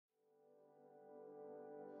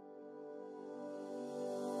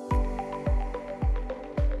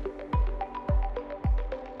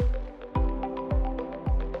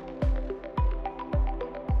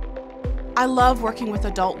I love working with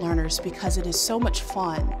adult learners because it is so much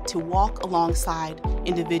fun to walk alongside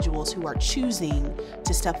individuals who are choosing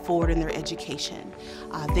to step forward in their education.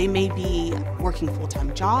 They may be working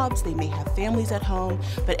full-time jobs, they may have families at home,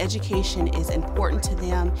 but education is important to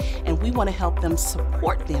them, and we want to help them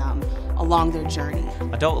support them along their journey.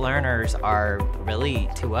 Adult learners are really,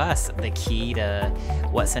 to us, the key to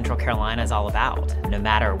what Central Carolina is all about. No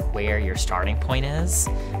matter where your starting point is,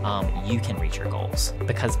 you can reach your goals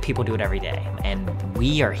because people do it every day, and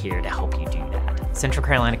we are here to help you do that. Central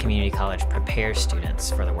Carolina Community College prepares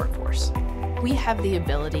students for the workforce. We have the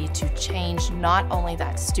ability to change not only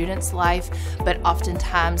that student's life, but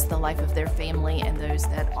oftentimes the life of their family and those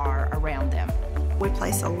that are around them. We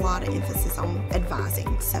place a lot of emphasis on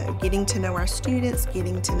advising, so getting to know our students,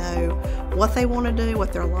 getting to know what they want to do,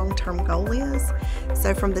 what their long-term goal is.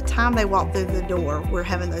 So from the time they walk through the door, we're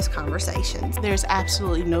having those conversations. There's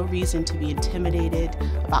absolutely no reason to be intimidated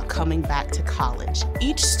about coming back to college.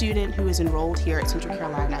 Each student who is enrolled here at Central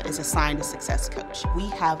Carolina is assigned a success coach. We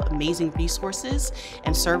have amazing resources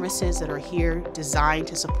and services that are here designed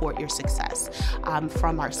to support your success.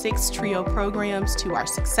 From our 6 TRIO programs to our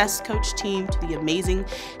success coach team to the amazing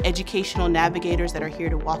educational navigators that are here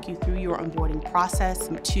to walk you through your onboarding process,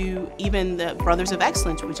 to even the Brothers of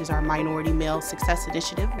Excellence, which is our minority male success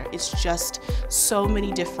initiative. It's just so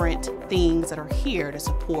many different things that are here to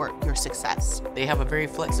support your success. They have a very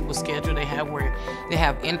flexible schedule. They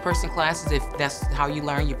have in-person classes if that's how you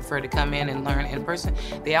learn, you prefer to come in and learn in person.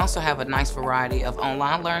 They also have a nice variety of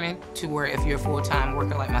online learning to where if you're a full-time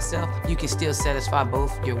worker like myself, you can still satisfy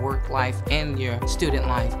both your work life and your student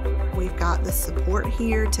life. We've got the support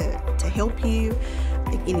here to help you.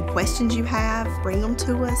 Any questions you have, bring them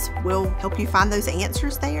to us. We'll help you find those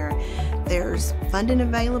answers there. There's funding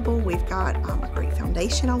available. We've got a great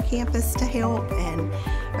foundation on campus to help, and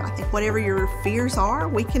I think whatever your fears are,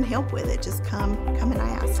 we can help with it. Just come and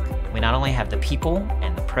ask. We not only have the people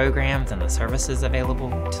and the programs and the services available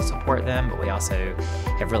to support them, but we also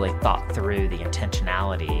have really thought through the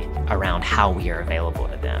intentionality around how we are available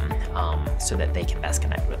to them so that they can best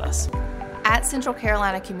connect with us. At Central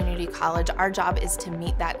Carolina Community College, our job is to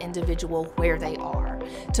meet that individual where they are,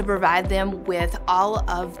 to provide them with all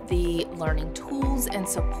of the learning tools and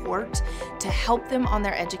support to help them on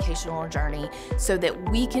their educational journey so that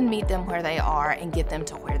we can meet them where they are and get them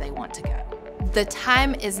to where they want to go. The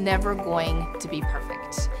time is never going to be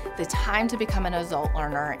perfect. The time to become an adult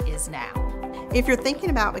learner is now. If you're thinking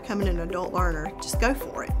about becoming an adult learner, just go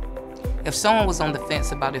for it. If someone was on the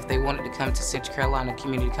fence about if they wanted to come to Central Carolina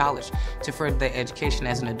Community College to further their education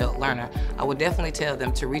as an adult learner, I would definitely tell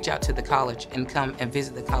them to reach out to the college and come and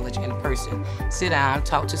visit the college in person. Sit down,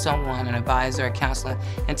 talk to someone, an advisor, a counselor,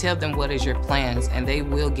 and tell them what is your plans, and they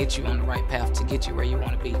will get you on the right path to get you where you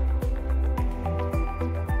want to be.